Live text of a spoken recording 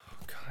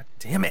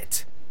Damn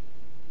it.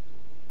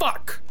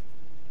 Fuck.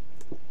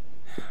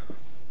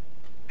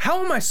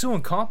 How am I so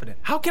incompetent?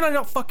 How can I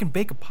not fucking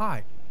bake a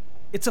pie?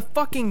 It's a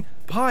fucking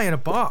pie in a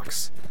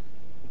box.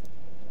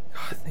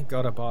 God, thank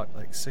God I bought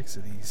like 6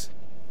 of these.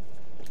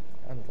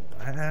 And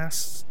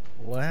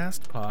the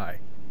last pie.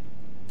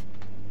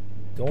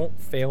 Don't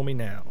fail me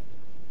now.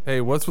 Hey,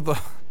 what's with the...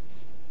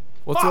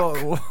 What's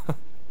Fuck! all...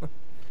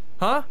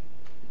 Huh?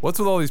 What's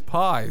with all these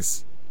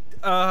pies?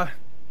 I'm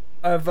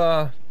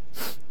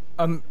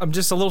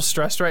just a little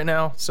stressed right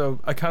now, so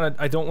I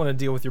don't want to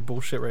deal with your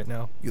bullshit right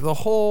now. The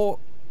whole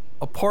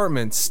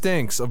apartment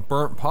stinks of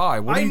burnt pie.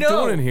 What are you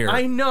doing in here?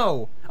 I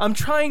know. I'm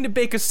trying to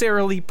bake a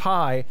Sara Lee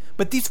pie,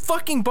 but these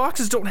fucking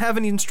boxes don't have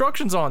any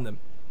instructions on them.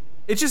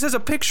 It just has a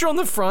picture on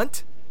the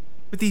front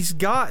with these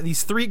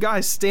 3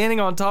 guys standing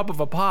on top of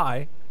a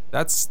pie.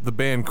 That's the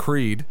band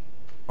Creed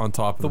on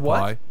top of the what?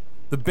 pie.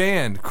 The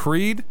band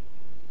Creed?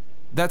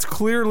 That's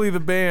clearly the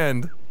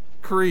band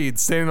Creed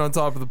standing on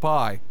top of the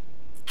pie.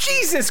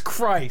 Jesus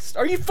Christ!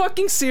 Are you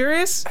fucking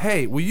serious?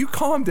 Hey, will you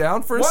calm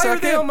down for a second? Why are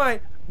they on my...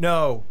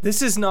 No,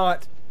 this is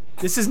not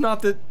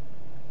the...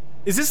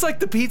 Is this like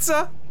the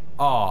pizza?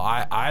 Oh,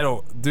 I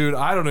don't... Dude,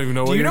 I don't even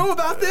know what Do you know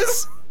about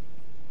this?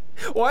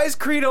 Why is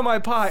Creed on my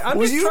pie? I'm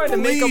just trying to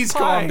make a pie. Please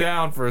calm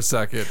down for a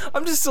second.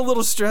 I'm just a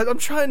little stressed. I'm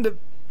trying to...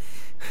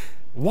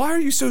 Why are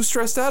you so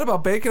stressed out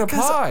about baking a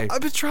pie?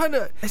 I've been trying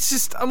to... It's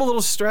just... I'm a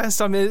little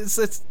stressed. I mean,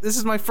 this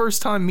is my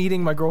first time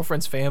meeting my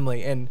girlfriend's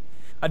family, and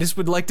I just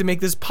would like to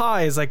make this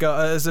pie as like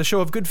as a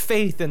show of good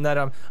faith, and that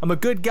I'm a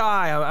good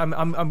guy.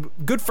 I'm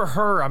good for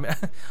her. I'm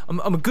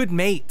a good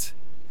mate.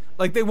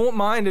 Like, they won't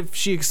mind if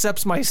she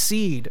accepts my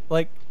seed.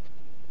 Like,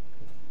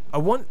 I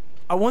want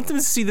them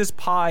to see this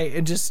pie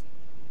and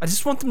I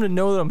just want them to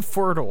know that I'm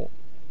fertile.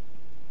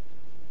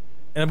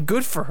 And I'm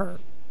good for her.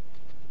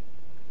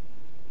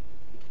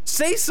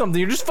 Say something,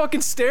 you're just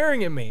fucking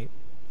staring at me.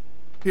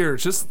 Here,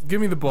 just give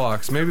me the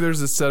box. Maybe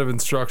there's a set of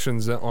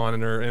instructions on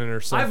in or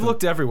something. I've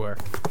looked everywhere.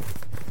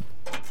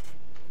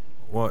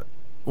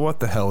 What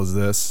the hell is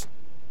this?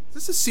 Is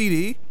this a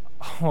CD?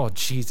 Oh,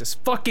 Jesus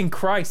fucking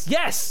Christ,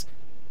 yes!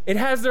 It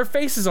has their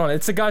faces on it.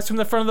 It's the guys from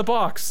the front of the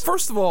box.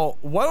 First of all,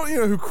 why don't you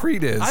know who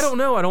Creed is? I don't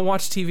know, I don't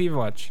watch TV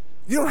much.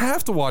 You don't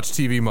have to watch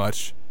TV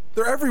much.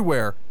 They're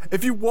everywhere.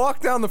 If you walk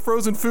down the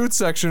frozen food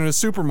section in a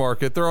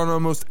supermarket, they're on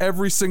almost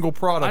every single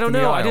product. I don't in the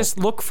know, aisle. I just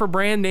look for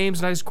brand names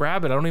and I just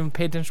grab it. I don't even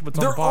pay attention to what's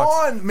on the box.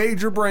 They're on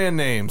major brand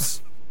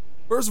names.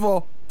 First of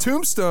all,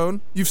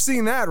 Tombstone, you've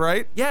seen that,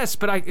 right? Yes,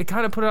 but it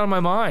kind of put it on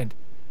my mind.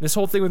 This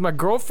whole thing with my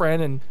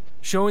girlfriend and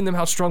showing them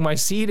how strong my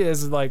seed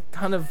is, like,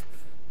 kind of,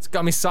 it's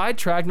got me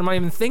sidetracked and I'm not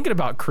even thinking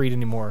about Creed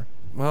anymore.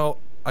 Well,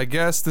 I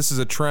guess this is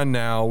a trend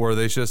now where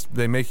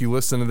they make you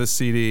listen to this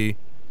CD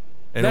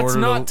in That's order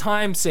not to...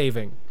 time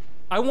saving.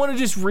 I want to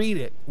just read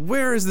it.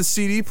 Where is the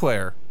CD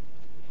player?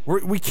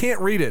 We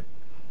can't read it.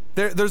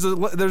 There's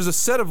a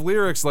set of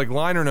lyrics, like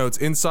liner notes,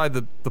 inside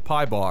the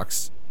pie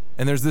box,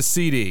 and there's this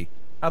CD.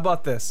 How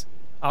about this?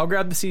 I'll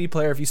grab the CD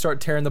player if you start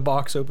tearing the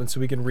box open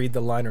so we can read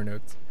the liner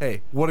notes.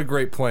 Hey, what a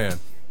great plan.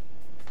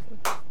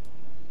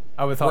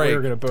 I would thought we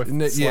were gonna both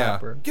slap yeah.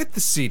 her. Get the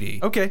CD.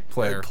 Okay.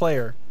 Player.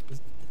 Player.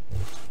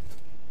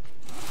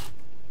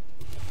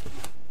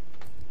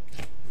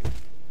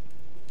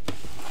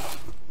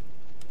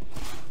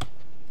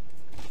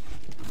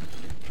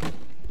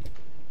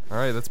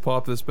 Alright, let's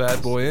pop this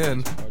bad boy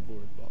in.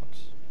 Cardboard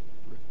box.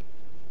 Rip.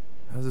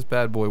 How does this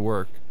bad boy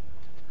work?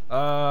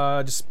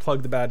 Just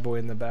plug the bad boy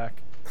in the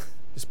back.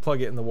 Just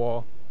plug it in the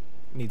wall.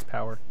 It needs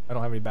power. I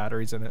don't have any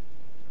batteries in it.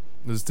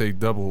 Does it take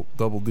double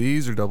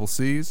D's or double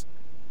C's?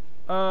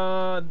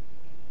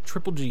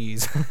 Triple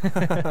G's.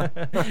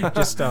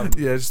 Just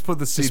yeah, just put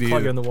the CD just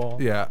plug it in the wall.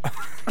 Yeah.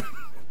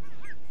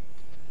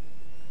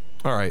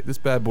 Alright, this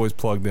bad boy's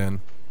plugged in.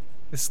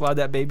 Just slide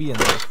that baby in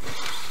there.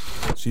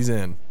 She's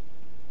in.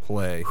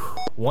 Play.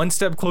 One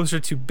step closer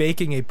to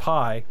baking a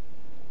pie.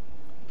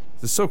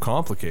 This is so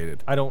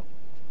complicated. I don't...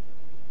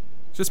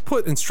 Just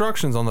put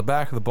instructions on the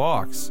back of the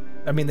box.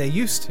 I mean, they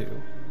used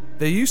to.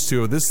 They used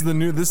to. This is the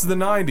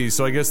 90s,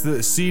 so I guess the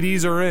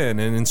CDs are in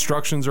and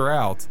instructions are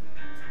out.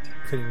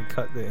 Couldn't even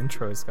cut the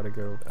intro. It's gotta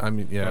go. I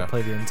mean, yeah. Gotta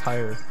play the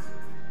entire...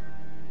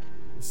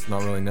 It's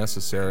not really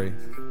necessary.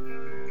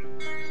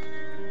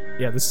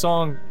 Yeah, this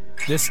song,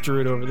 this drew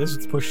it over,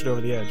 this pushed it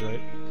over the edge,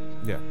 right?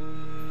 Yeah.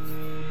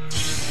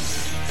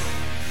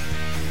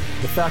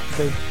 The fact that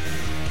they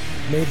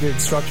made the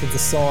instructions a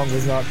song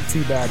was not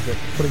too bad, but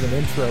putting an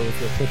intro was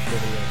what pushed it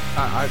over the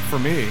edge. For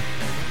me,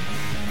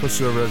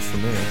 push it over the edge for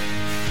me.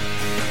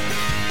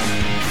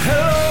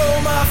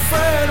 Hello, my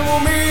friend, we'll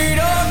meet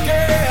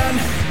again.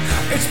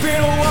 It's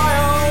been a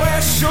while,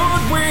 where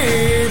should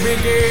we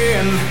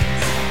begin?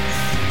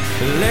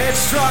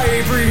 Let's try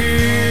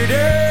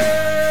preheating.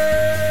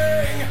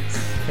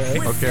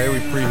 Okay, we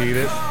preheat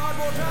it.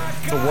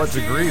 To what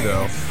degree,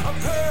 though?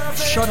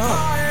 Shut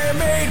up.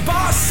 Made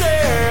by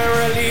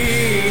Sara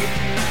Lee.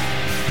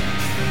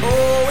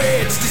 Oh,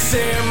 it's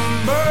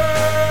December.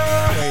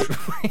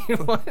 Wait,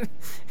 what?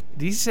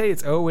 Did he say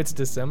it's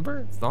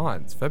December? It's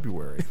not. It's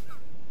February.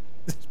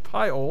 Is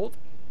pie old?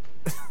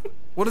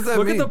 What does that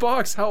Look mean? at the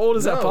box. How old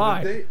is that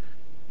pie?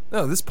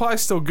 No, this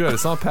pie's still good.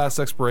 It's not past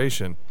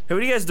expiration. Hey,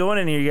 what are you guys doing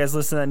in here? You guys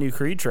listen to that new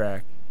Creed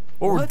track?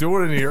 What we're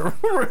doing in here?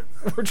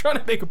 We're trying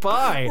to make a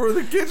pie. We're in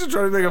the kitchen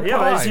trying to make a Yeah,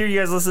 but I just pie. hear you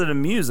guys listen to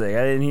music.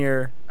 I didn't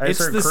hear. I It's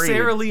just heard the Creed.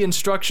 Sara Lee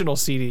instructional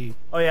CD.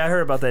 Oh yeah, I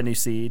heard about that new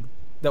seed.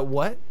 That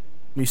what?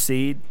 New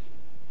seed.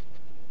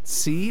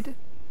 Seed?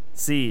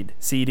 Seed.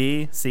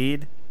 CD.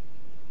 Seed.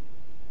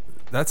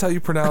 That's how you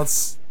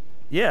pronounce.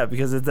 Yeah,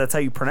 because that's how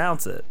you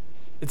pronounce it.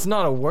 It's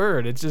not a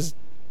word. It's just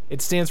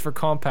it stands for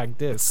compact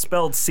disc.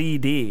 Spelled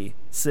CD.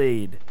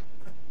 Seed.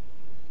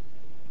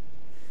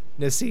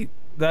 No, see,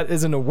 that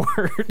isn't a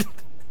word.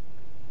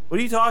 What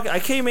are you talking? I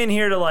came in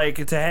here to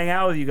hang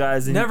out with you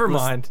guys. And Never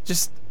mind.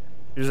 Just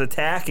You're just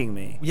attacking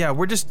me. yeah,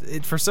 we're just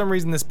for some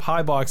reason this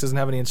pie box doesn't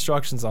have any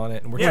instructions on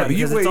it, and we're Yeah, trying to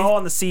because wait. it's all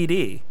on the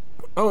CD.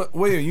 Oh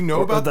wait, you know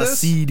Or about the this?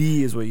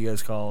 CD is what you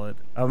guys call it.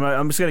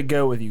 I'm just gonna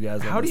go with you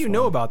guys. on How do this you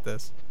know one. about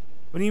this?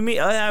 What do you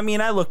mean? I mean,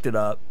 I looked it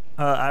up.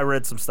 I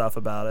read some stuff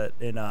about it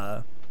in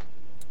what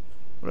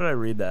did I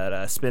read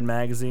that? Spin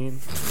magazine.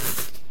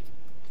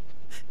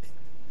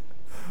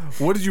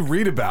 What did you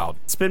read about?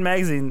 Spin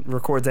magazine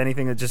records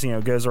anything that just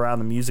goes around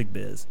the music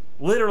biz.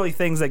 Literally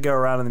things that go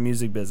around in the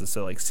music business.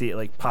 So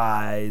like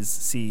pies,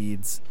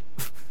 seeds,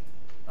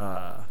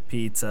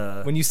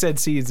 pizza. When you said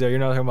seeds, there, you're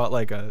not talking about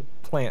like a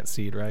plant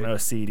seed, right? No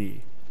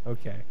CD.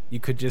 Okay, you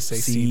could just say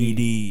CD.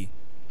 CD.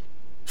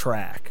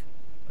 Track.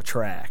 A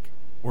track.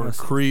 Or a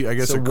Creed? I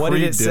guess So a what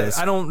Creed did it say? disc.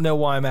 I don't know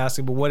why I'm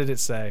asking, but what did it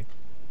say?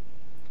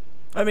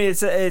 I mean,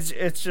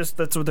 it's just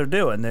that's what they're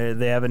doing.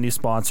 They have a new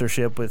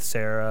sponsorship with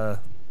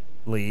Sara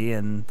Lee,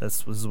 and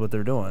this is what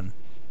they're doing.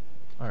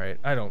 All right,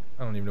 I don't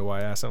even know why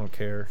I asked. I don't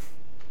care.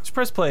 Just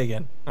press play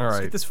again. All Let's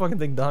right. get this fucking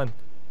thing done.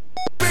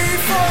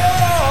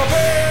 Before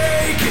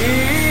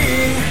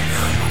baking,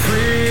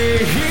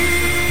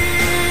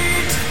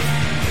 preheat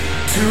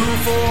to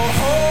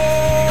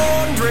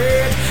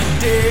 400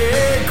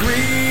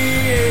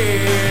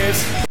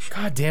 degrees.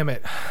 God damn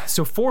it.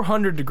 So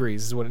 400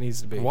 degrees is what it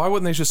needs to be. Why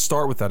wouldn't they just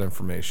start with that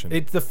information?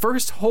 The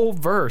first whole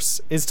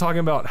verse is talking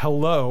about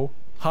hello,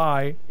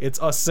 hi,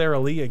 it's us, Sara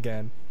Lee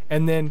again,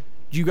 and then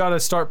you got to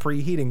start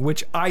preheating,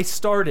 which I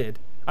started.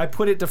 I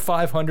put it to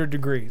 500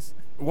 degrees.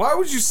 Why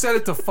would you set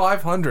it to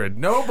 500?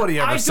 Nobody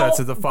ever I sets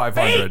don't it to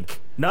 500. bake.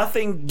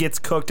 Nothing gets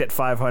cooked at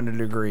 500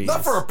 degrees.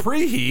 Not for a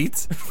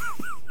preheat.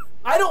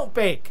 I don't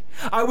bake.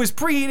 I was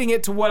preheating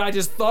it to what I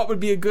just thought would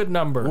be a good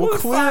number. Well, Would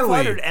clearly.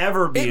 500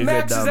 ever be a It good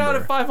maxes number? out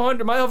at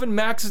 500. My oven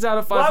maxes out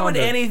at 500. Why would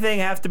anything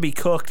have to be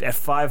cooked at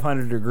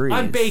 500 degrees?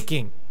 I'm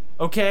baking,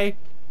 okay?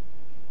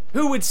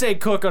 Who would say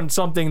cook on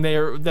something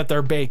that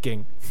they're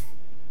baking?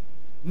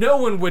 No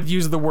one would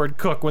use the word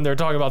cook when they're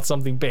talking about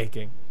something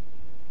baking.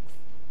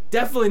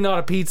 Definitely not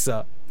a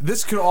pizza.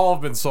 This could all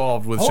have been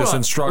solved with Hold just on.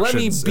 instructions. Let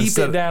me beep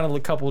instead it down a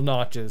couple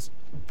notches.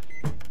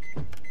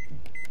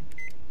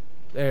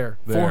 There.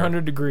 There.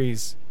 400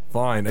 degrees.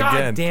 Fine.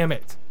 God damn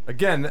it.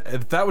 Again,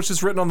 if that was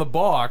just written on the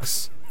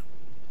box,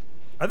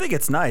 I think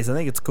it's nice. I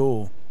think it's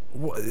cool.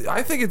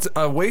 I think it's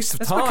a waste of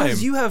That's time.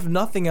 because you have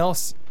nothing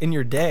else in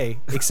your day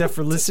except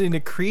for listening to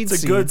Creed It's a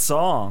Seed. good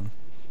song.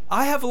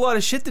 I have a lot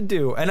of shit to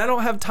do, and I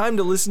don't have time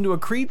to listen to a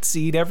Creed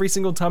Seed every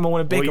single time I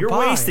want to bake Well, you're a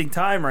pie. wasting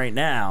time right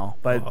now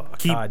by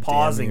keep God damn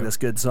pausing you. this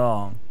good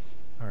song.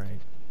 All right.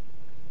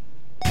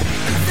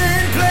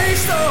 Then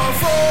place the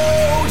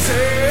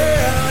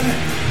frozen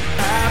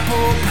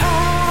apple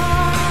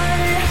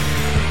pie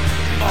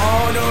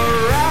on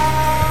a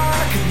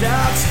rack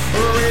that's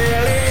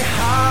really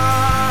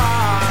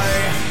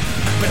high,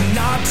 but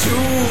not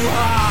too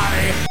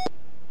high.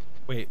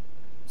 Wait.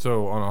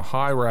 So on a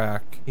high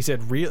rack. He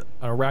said on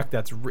a rack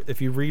that's if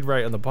you read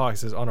right on the box,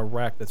 it says on a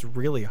rack that's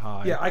really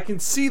high. Yeah, I can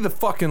see the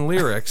fucking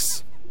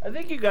lyrics. I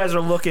think you guys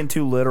are looking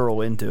too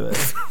literal into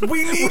it.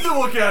 We need to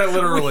look at it We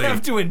literally.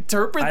 have to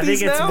interpret I these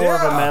think it's now? more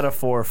of a Yeah.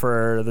 metaphor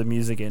for the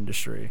music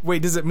industry.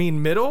 Wait, does it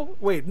mean middle?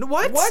 Wait,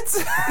 what?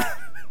 What?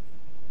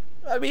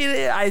 I mean,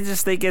 I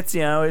just think it's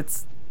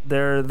it's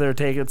they're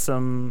taking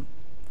some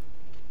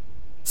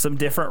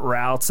different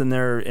routes in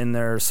their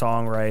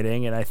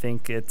songwriting, and I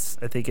think it's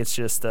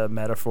just a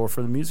metaphor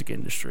for the music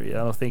industry. I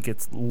don't think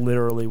it's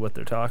literally what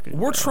they're talking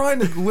We're about. trying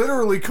to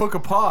literally cook a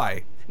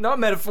pie. Not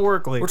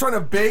metaphorically. We're trying to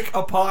bake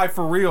a pie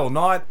for real,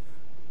 not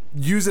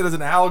use it as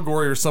an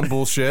allegory or some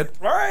bullshit.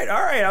 All right.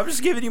 I'm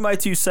just giving you my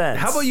 2 cents.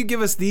 How about you give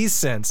us these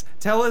cents?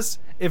 Tell us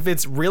if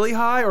it's really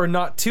high or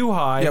not too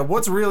high. Yeah,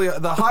 what's really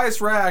the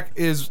highest rack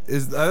is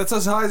that's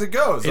as high as it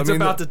goes. It's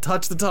about to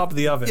touch the top of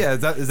the oven. Yeah, is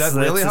that So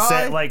really it's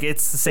high? like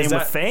it's the same Is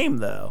with that- fame,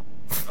 though.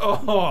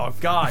 Oh,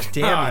 God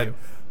damn God.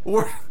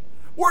 you.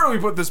 Where do we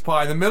put this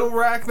pie? In the middle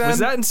rack then? Was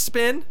that in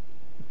spin?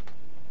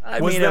 I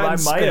Was mean, that I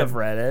in might spin? have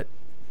read it.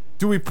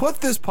 Do we put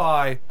this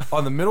pie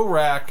on the middle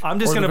rack I'm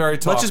just or gonna the very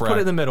top let's just rack? put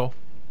it in the middle.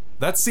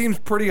 That seems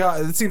pretty high.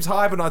 It seems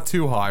high but not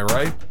too high,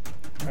 right?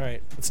 All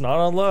right, it's not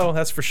on low,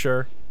 that's for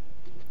sure.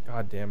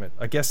 God damn it!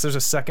 I guess there's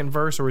a second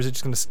verse, or is it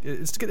just gonna?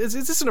 Is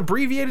this an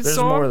abbreviated There's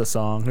song? more of the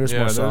song. There's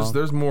more song.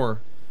 there's more.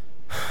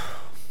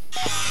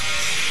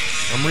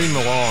 I'm reading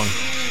along.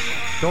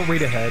 Don't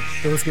read ahead.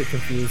 Those get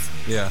confused.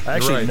 Yeah, I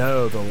actually you're right.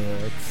 know the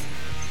lyrics.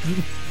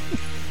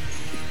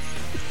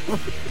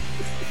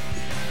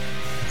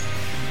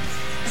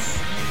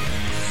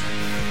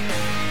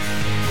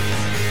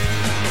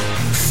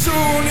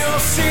 Soon you'll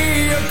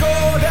see a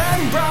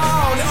golden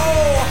brown.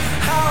 Oh,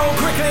 how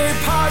quickly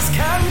pies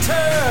can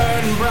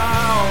turn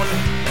brown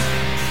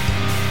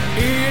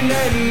in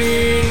an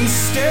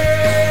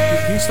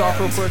instant. Can you stop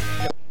real quick?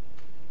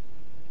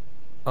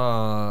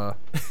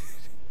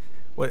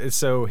 What?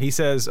 So he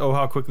says, "Oh,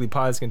 how quickly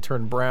pies can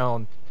turn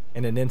brown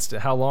in an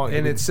instant." How long?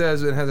 And it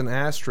says it has an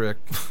asterisk,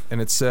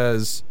 and it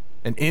says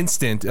an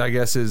instant. I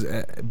guess is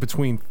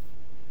between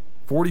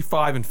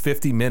 45 and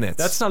 50 minutes.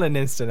 That's not an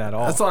instant at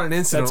all. That's not an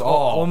instant That's at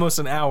all. almost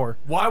an hour.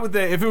 Why would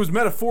they? If it was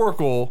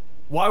metaphorical,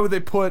 why would they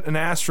put an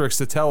asterisk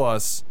to tell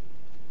us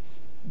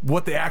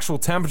what the actual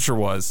temperature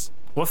was?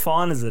 What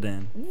font is it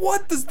in?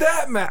 What does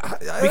that matter?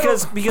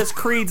 Because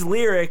Creed's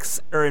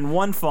lyrics are in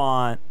one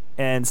font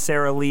and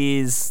Sarah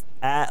Lee's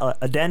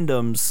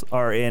addendums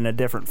are in a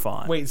different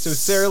font. Wait, so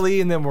Sarah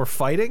Lee and them were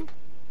fighting?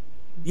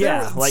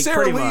 yeah, like Sarah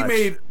pretty Lee much.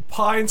 made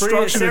pie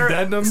instruction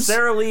addendums.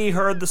 Sarah Lee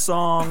heard the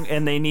song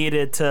and they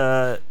needed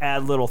to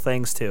add little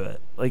things to it.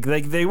 Like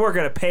they weren't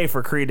gonna pay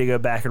for Creed to go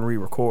back and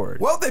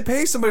re-record. Well, they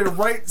pay somebody to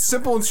write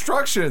simple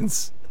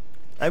instructions.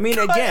 I mean,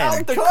 out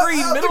again, the cut Creed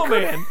out the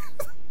middleman.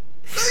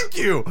 Thank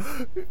you.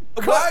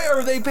 Why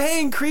are they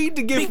paying Creed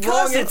to give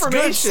wrong it's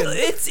information? good.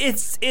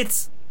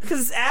 It's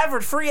because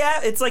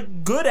it's it's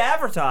like good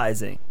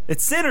advertising.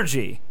 It's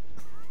synergy.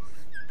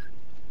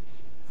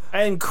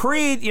 And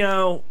Creed, you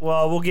know,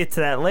 well, we'll get to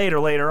that later.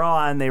 Later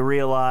on, they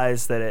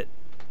realized that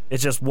it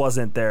just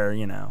wasn't their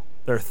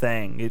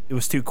thing. It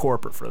was too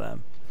corporate for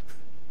them.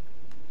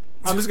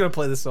 I'm just gonna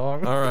play the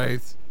song. All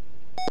right.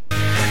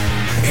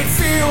 It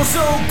feels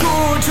so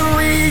good to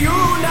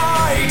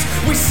reunite.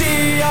 We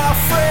see our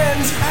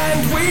friends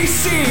and we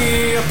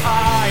see a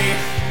pie.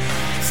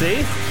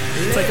 See?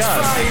 It's like Let's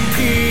us. find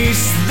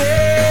peace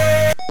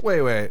there.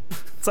 Wait.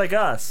 It's like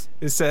us.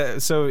 It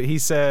said, so he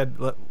said,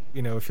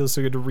 you know, it feels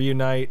so good to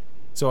reunite.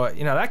 So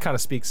you know that kind of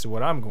speaks to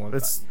what I'm going.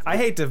 I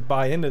hate to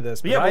buy into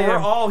this, but Yeah, I but we're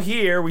am. all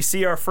here. We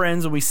see our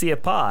friends and we see a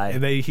pie.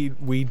 And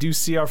we do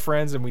see our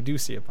friends and we do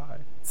see a pie.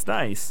 It's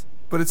nice.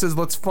 But it says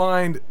let's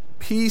find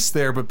peace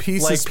there, but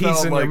peace Like is spelled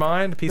peace in like your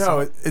mind? Peace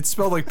no, of- it's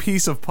spelled like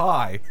piece of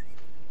pie.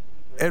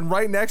 And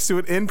right next to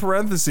it, in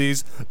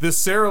parentheses, the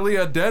Sarah Lee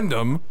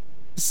addendum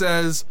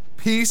says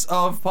piece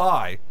of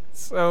pie.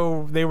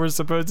 So they were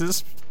supposed to.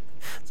 So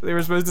they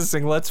were supposed to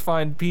sing "Let's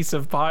Find Piece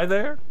of Pie"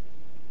 there.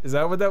 Is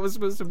that what that was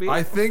supposed to be?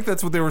 I think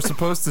that's what they were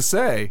supposed to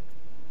say.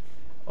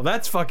 Well,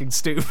 that's fucking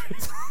stupid.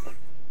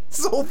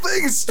 This whole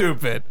thing is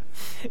stupid.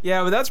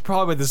 Yeah, but that's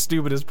probably the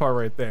stupidest part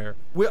right there.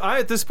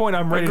 At this point,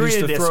 I'm ready Agree just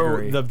to to throw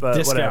disagree, the but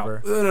disc whatever.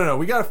 out. No.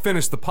 We gotta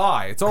finish the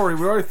pie. We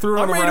already threw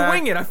it on I'm the ready to rack.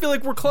 wing it. I feel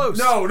like we're close.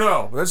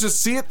 No. Let's just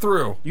see it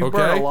through. You okay?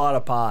 burn a lot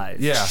of pies.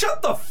 Yeah.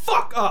 Shut the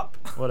fuck up.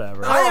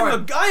 Whatever. I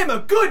am a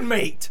good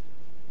mate.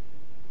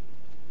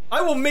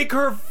 I will make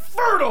her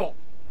fertile.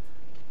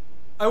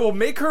 I will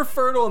make her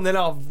fertile and then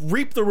I'll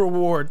reap the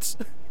rewards.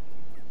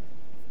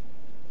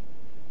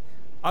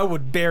 I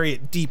would bury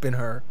it deep in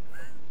her.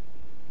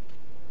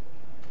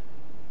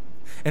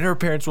 And her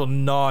parents will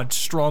nod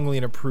strongly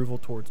in approval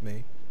towards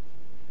me.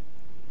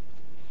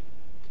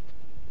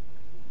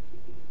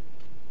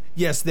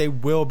 Yes, they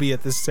will be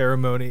at this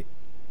ceremony.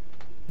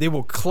 They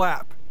will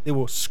clap. They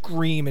will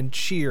scream and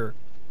cheer.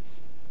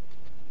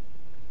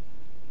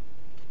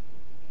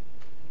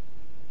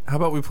 How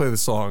about we play the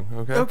song,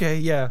 okay? Okay,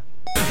 yeah.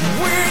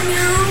 When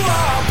you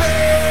are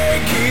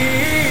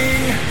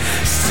baking,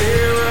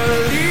 Sarah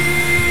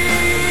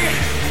Lee,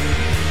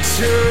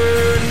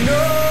 turn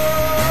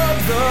up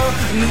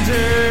the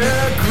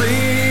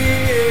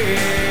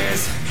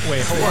degrees.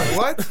 Wait, hold on.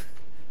 What?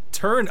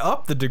 Turn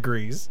up the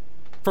degrees?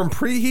 From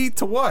preheat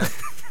to what?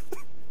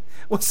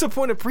 What's the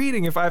point of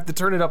preheating if I have to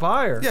turn it up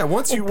higher? Yeah,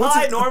 once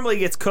Pie it, normally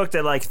gets cooked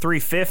at like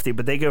 350,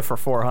 but they go for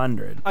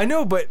 400. I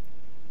know, but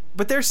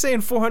they're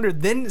saying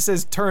 400, then it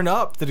says turn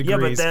up the Yeah,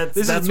 degrees. but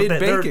this that's is what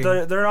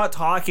mid-baking. they're not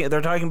talking.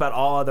 They're talking about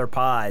all other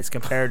pies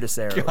compared to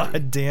Sarah Lee.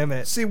 God damn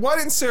it. See, why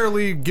didn't Sarah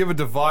Lee give a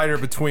divider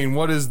between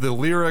what is the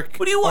lyric,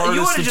 What do you want?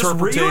 You want artist to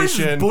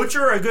interpretation?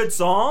 butcher a good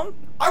song?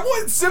 I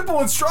want simple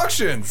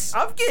instructions.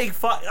 I'm getting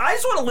I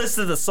just want to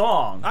listen to the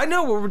song. I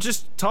know, we're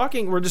just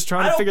talking. We're just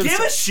trying I to don't figure give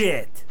a this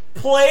shit.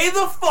 Play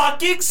the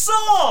fucking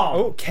song.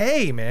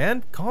 Okay,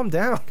 man. Calm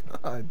down.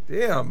 God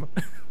damn.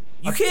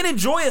 You can't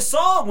enjoy a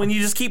song when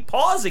you just keep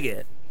pausing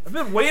it. I've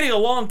been waiting a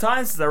long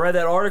time since I read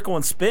that article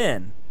in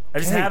Spin. I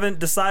just Hey. haven't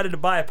decided to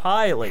buy a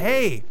pie lately.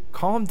 Hey,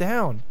 calm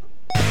down.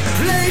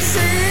 Place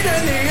it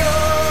in the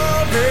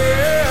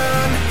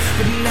oven,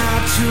 but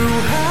not too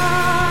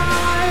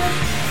high.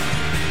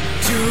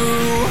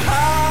 Too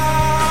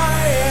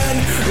high, and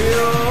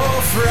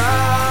you'll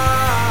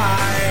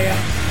fry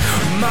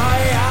my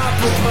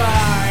apple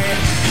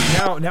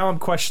pie. Now I'm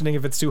questioning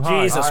if it's too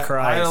high. Jesus I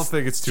Christ. don't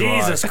think it's too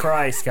Jesus high.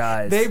 Christ,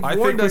 guys. They've I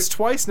warned think us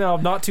twice now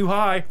of not too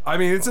high. I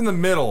mean, it's in the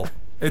middle.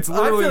 It's I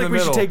literally feel in like the we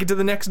middle. should take it to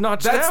the next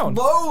notch That's down.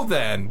 low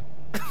then.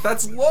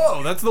 That's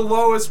low. That's the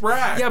lowest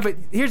rack. Yeah, but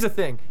here's the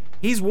thing.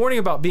 He's warning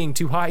about being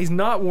too high. He's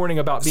not warning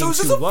about being so is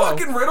too this a low.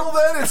 fucking riddle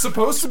then? It's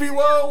supposed to be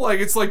low? Like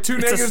it's like two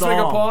It's a negatives make a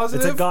song.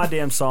 positive? It's a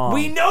goddamn song.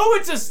 We know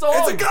it's a song.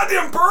 It's a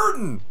goddamn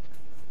burden.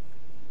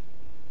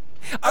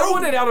 I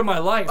want it out of my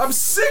life. I'm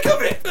sick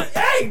of it.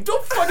 Hey,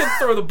 don't fucking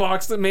throw the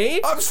box at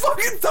me. I'm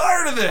fucking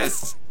tired of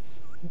this.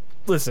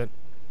 Listen,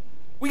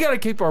 we gotta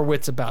keep our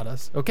wits about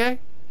us, okay?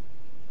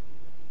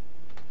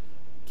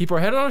 Keep our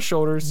head on our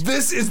shoulders.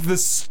 This is the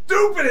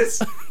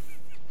stupidest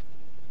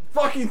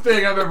fucking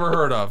thing I've ever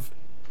heard of.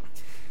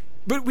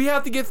 But we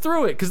have to get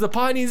through it, because the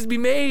pie needs to be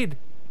made.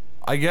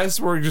 I guess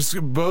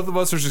both of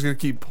us are just gonna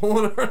keep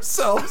pulling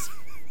ourselves.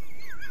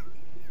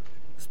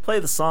 Just play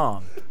the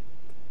song.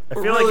 I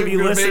We're feel really like if you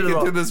gonna listen make it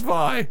to to this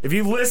pie. if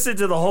you listen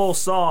to the whole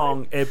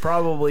song, it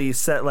probably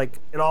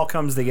it all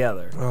comes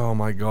together. Oh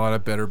my god,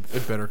 it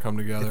better come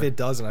together. If it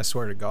doesn't, I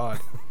swear to God.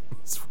 I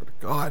swear to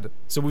God.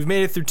 So we've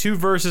made it through 2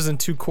 verses and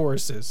 2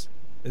 choruses.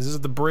 This is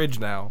the bridge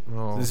now.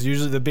 Oh. This is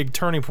usually the big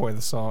turning point of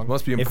the song.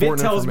 Must be If important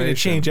it tells me to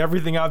information. change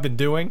everything I've been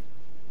doing,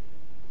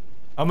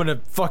 I'm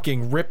gonna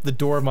fucking rip the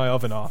door of my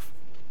oven off.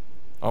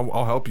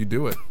 I'll help you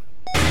do it.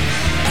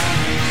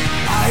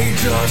 I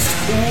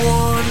just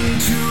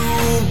want to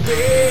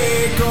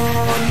bake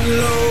on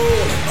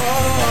low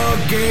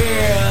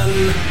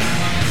again.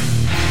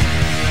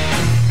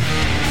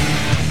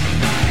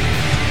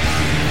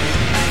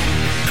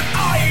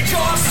 I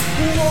just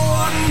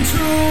want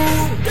to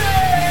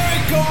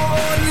bake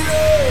on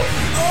low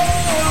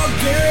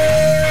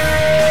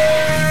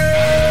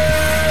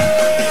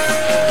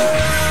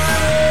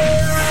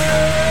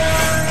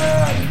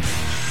again.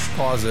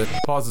 Pause it.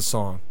 Pause the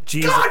song.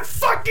 Jesus, God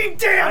fucking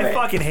damn I it!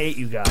 fucking hate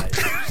you guys.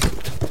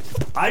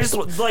 I just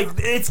like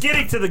it's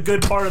getting to the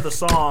good part of the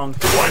song.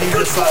 What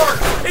good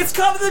part? It's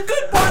coming to the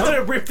good part. I'm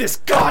gonna rip this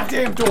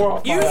goddamn door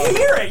off. You my oven.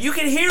 hear it. You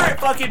can hear it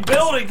fucking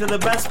building to the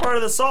best part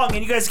of the song,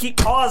 and you guys keep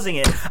pausing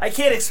it. I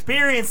can't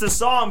experience the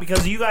song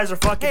because you guys are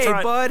fucking Hey,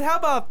 trying. bud, how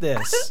about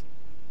this?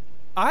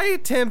 I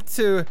attempt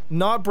to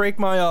not break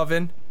my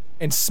oven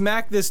and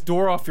smack this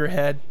door off your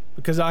head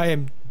because I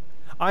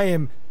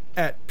am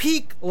at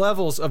peak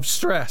levels of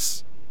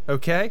stress,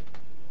 okay?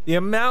 The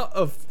amount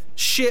of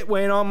shit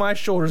weighing on my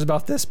shoulders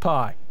about this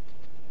pie.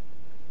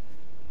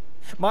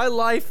 My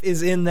life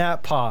is in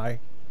that pie,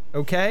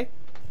 okay?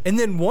 And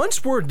then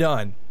once we're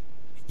done,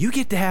 you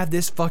get to have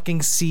this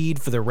fucking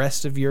seed for the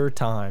rest of your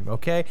time,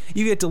 okay?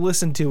 You get to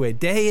listen to it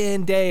day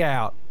in, day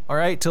out, all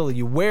right? Till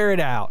you wear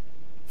it out,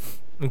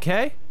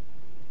 okay?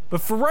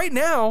 But for right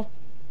now,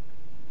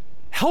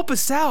 help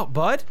us out,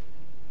 bud.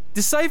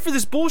 Decipher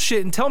this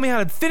bullshit and tell me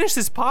how to finish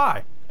this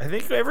pie. I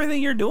think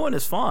everything you're doing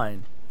is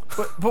fine.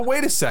 But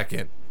wait a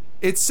second.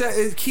 It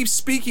keeps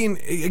speaking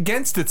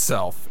against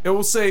itself. It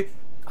will say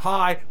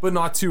high, but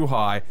not too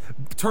high.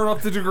 Turn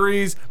up the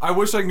degrees. I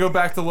wish I can go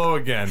back to low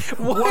again.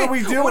 What are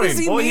we doing? What does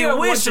he Well, mean? he I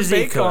want wishes to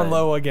he bake on could.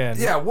 low again.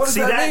 Yeah, what does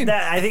See that mean?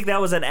 that I think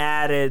that was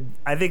I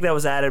think that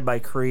was added by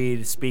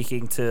Creed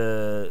speaking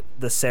to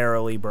the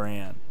Sara Lee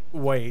brand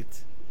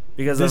Wait.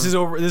 because This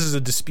is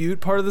a dispute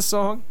part of the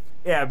song?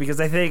 yeah, because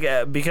I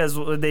think because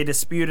they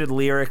disputed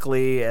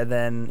lyrically, and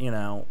then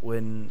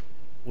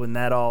when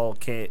that all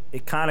came,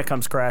 it kind of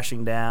comes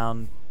crashing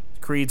down.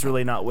 Creed's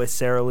really not with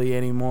Sara Lee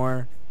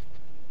anymore,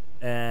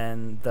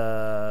 and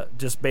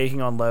just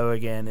baking on low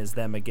again is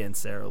them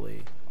against Sara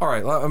Lee. All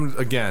right, I'm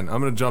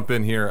going to jump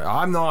in here.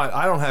 I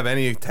don't have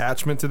any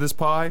attachment to this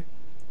pie,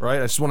 right?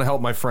 I just want to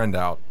help my friend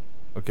out,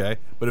 okay?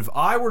 But if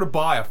I were to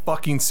buy a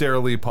fucking Sara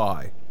Lee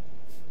pie,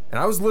 and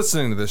I was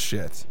listening to this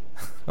shit,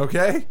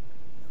 okay?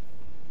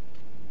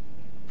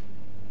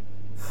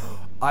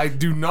 I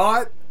do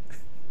not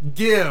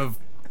give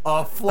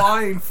a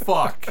flying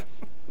fuck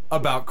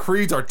about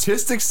Creed's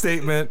artistic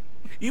statement.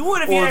 You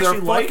would if you Or they're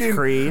actually liked fucking.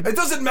 Creed. It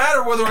doesn't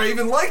matter whether I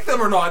even like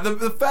them or not.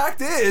 The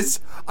fact is,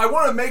 I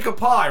want to make a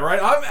pie,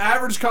 right? I'm an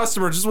average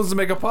customer, just wants to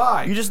make a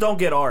pie. You just don't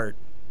get art.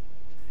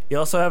 You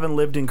also haven't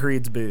lived in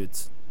Creed's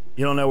boots.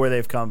 You don't know where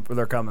they're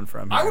coming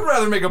from. I would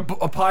rather make a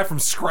pie from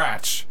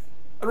scratch.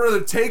 I'd rather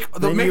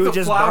Then make you the would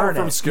just flour burn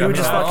from it. scratch. You would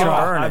just fucking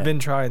burn I've it. been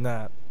trying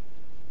that.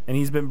 And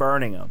he's been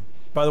burning them.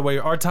 By the way,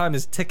 our time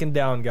is ticking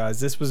down,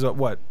 guys. This was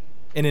what?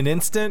 In an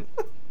instant?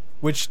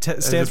 Which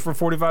stands for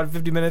 45 to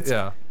 50 minutes?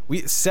 Yeah.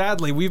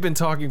 Sadly, we've been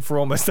talking for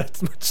almost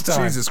that much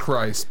time. Jesus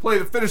Christ!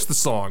 Finish the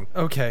song.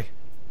 Okay.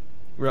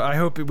 Well, I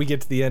hope we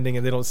get to the ending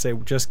and they don't say,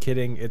 just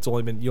kidding, you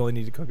only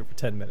need to cook it for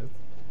 10 minutes.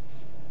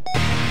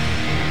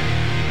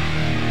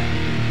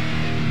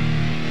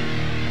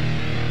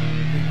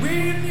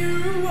 When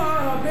you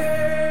are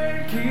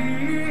baking,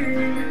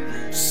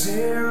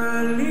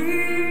 Sara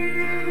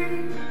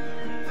Lee,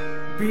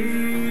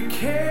 be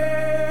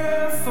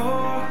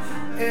careful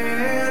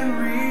and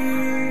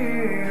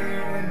read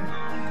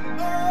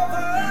all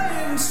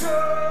the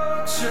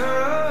instructions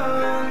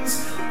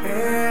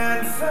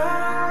and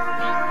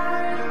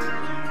find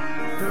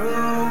the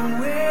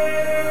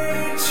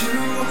way to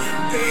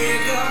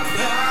bake a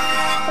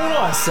pie. Hold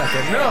on a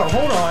second. No,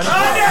 hold on. No,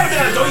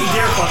 don't you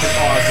dare fucking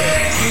pause it.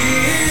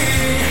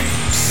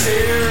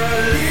 Sara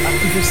Lee.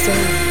 I'm just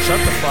saying. Shut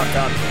the fuck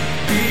up.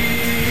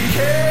 Be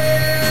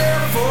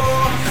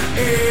careful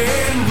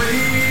and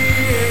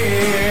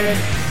read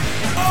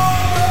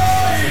all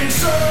the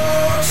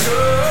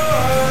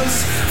instructions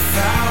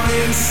found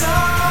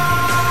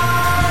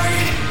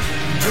inside.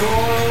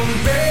 Don't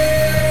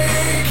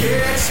make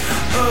it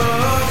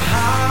up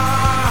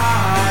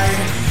high.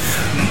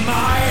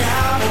 My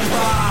apple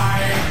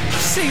pie.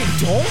 Say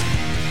don't?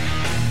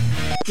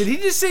 Did he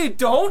just say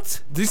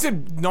don't? He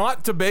said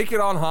not to bake it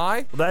on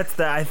high? I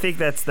think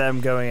that's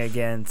them going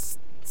against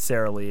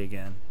Sarah Lee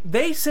again.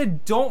 They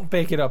said don't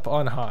bake it up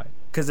on high.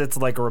 Because it's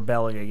like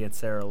rebelling against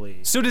Sarah Lee.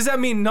 So does that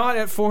mean not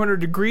at 400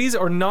 degrees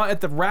or not at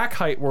the rack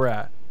height we're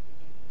at?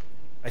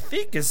 I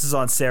think this is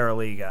on Sarah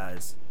Lee,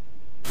 guys.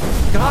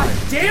 God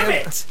damn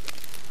it!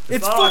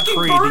 It's not on fucking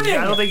Creed. burning!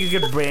 I don't think you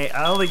can blame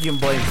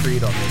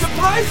Creed on this. The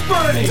pie's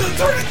burning!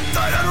 I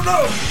don't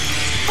know.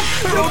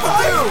 The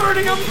pie's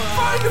burning! I'm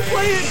trying to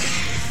play it!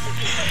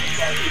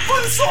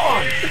 Play the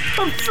song!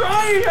 I'm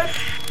trying!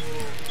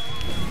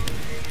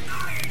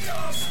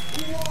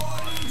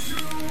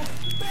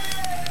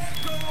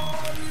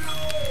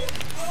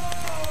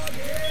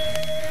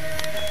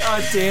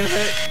 God damn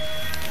it.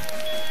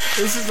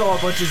 This is all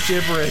a bunch of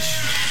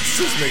gibberish. This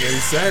doesn't make any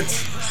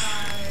sense.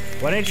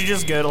 Why didn't you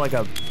just go to like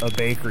a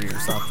bakery or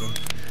something?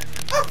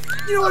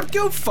 You know what?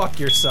 Go fuck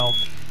yourself.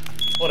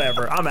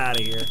 Whatever, I'm out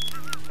of here.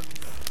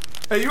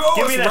 Hey, you owe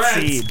Give us me that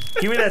rent. seed.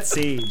 Give me that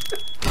seed.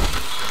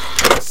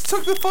 Just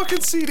took the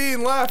fucking CD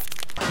and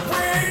left.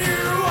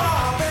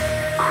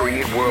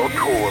 Creed World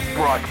Tour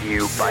brought to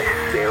you by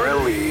Sarah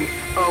Lee.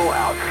 Oh,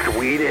 how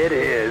sweet it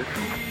is.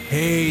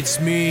 Hey, it's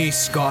me,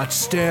 Scott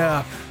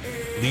Stapp,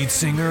 lead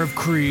singer of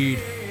Creed,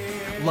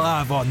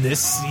 live on this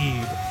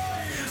seed.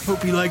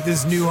 Hope you like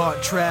this new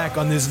hot track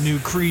on this new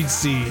Creed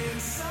seed.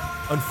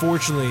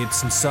 Unfortunately,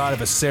 it's inside of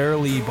a Sarah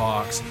Lee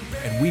box,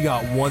 and we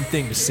got one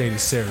thing to say to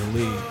Sarah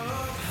Lee.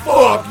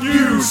 Fuck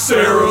you,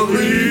 Sarah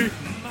Lee.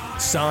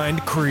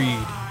 Signed, Creed.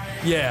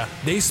 Yeah,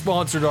 they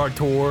sponsored our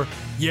tour.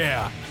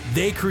 Yeah,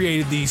 they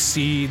created these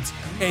seeds.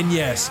 And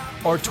yes,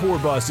 our tour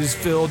bus is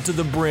filled to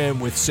the brim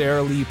with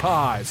Sarah Lee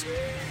pies.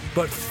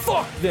 But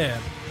fuck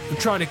them. They're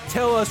trying to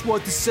tell us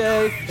what to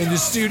say in the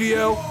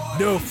studio?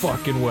 No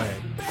fucking way.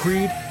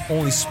 Creed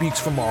only speaks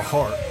from our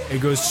heart. It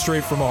goes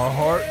straight from our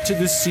heart to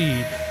the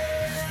seed.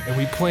 And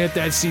we plant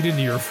that seed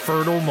into your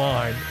fertile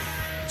mind.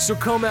 So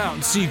come out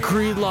and see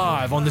Creed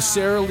live on the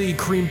Sarah Lee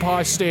Cream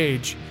Pie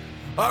stage.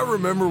 I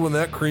remember when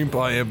that cream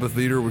pie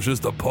amphitheater was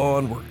just a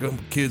pond where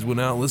kids went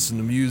out and listened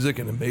to music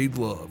and it made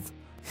love.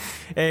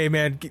 Hey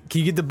man, can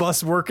you get the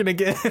bus working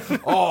again?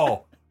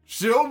 Oh,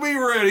 she'll be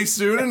ready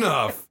soon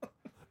enough.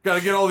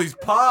 Gotta get all these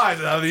pies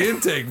out of the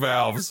intake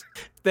valves.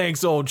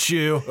 Thanks, old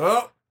shoe.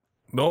 Oh,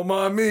 don't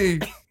mind me.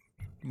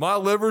 My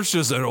liver's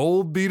just an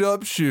old beat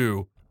up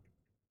shoe.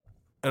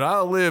 And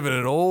I live in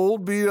an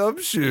old beat up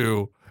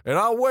shoe. And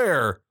I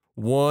wear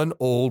one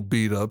old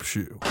beat up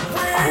shoe.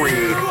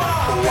 Creed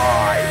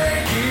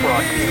Live,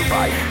 brought to you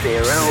by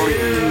Sarah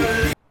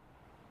Lee.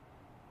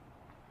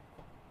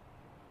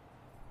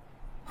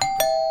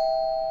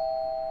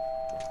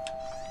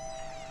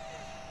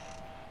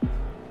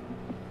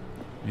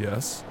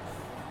 Yes,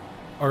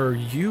 Are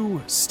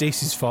you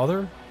Stacy's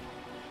father?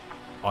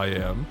 I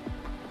am.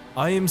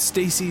 I am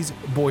Stacy's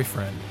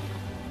boyfriend.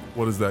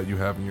 What is that you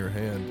have in your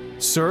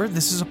hand? Sir,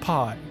 this is a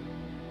pie.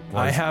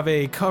 Why I is- have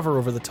a cover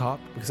over the top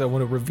because I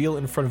want to reveal it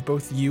in front of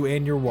both you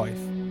and your wife.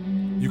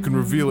 You can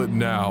reveal it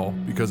now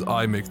because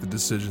I make the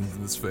decisions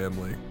in this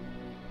family.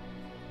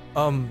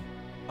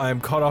 I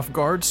am caught off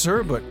guard,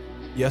 sir, but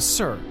yes,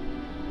 sir.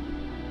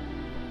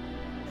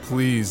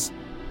 Please,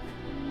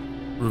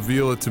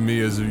 reveal it to me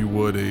as if you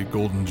would a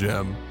golden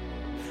gem.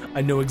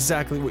 I know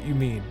exactly what you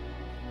mean.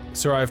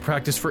 Sir, I have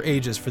practiced for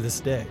ages for this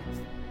day.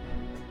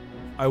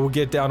 I will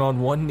get down on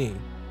one knee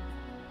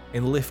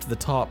and lift the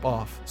top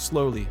off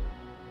slowly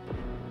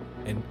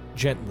and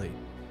gently,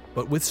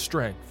 but with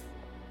strength.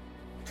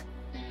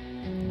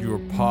 Your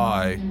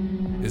pie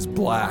is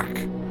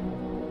black.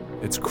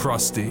 It's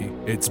crusty.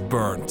 It's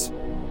burnt.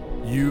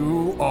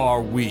 You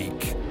are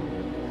weak.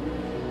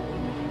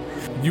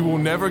 You will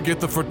never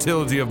get the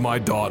fertility of my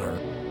daughter.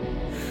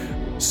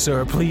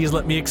 Sir, please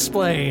let me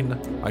explain.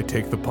 I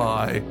take the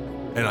pie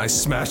and I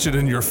smash it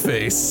in your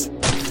face.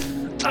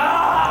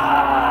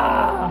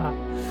 Ah!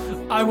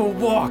 I will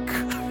walk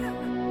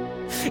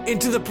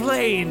into the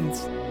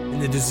plains in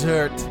the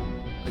desert.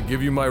 I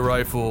give you my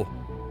rifle.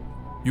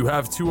 You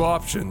have two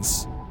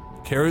options.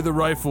 Carry the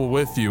rifle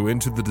with you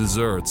into the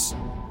deserts,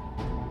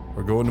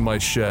 or go into my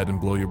shed and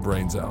blow your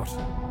brains out.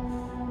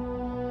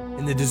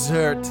 In the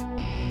desert,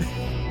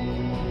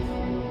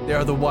 there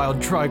are the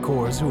wild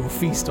tricors who will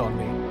feast on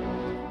me.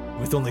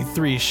 With only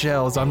 3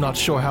 shells, I'm not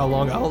sure how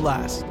long I'll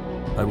last.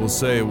 I will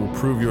say it will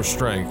prove your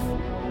strength,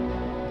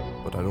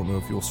 but I don't know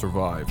if you'll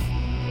survive.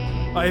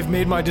 I have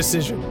made my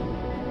decision.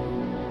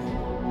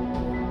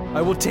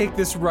 I will take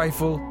this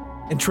rifle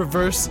and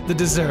traverse the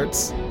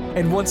deserts,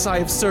 and once I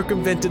have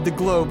circumvented the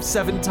globe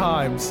 7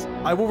 times,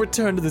 I will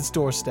return to this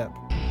doorstep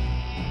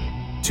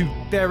to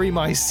bury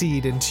my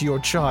seed into your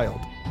child.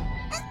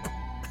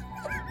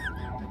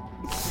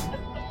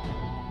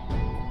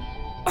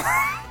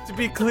 To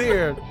be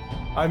clear,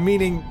 I'm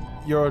meaning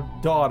your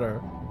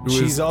daughter.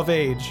 She's of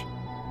age.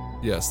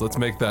 Yes, let's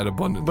make that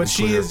abundantly But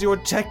she clear. is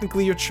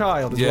technically your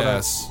child.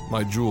 Yes,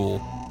 my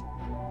jewel.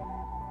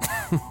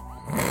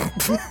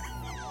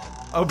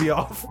 I'll be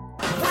off.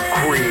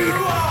 Creed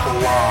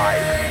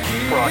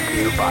Live, brought to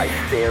you by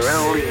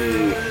Sarah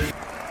Lee.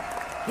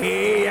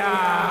 Hey,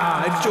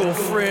 it's your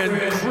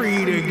friend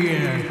Creed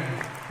again.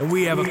 And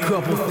we have a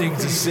couple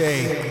things to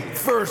say.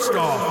 First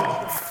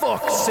off,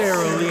 fuck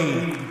Sarah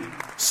Lee.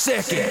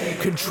 Second,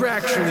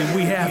 contractually,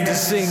 we have to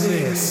sing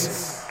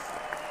this.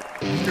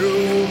 No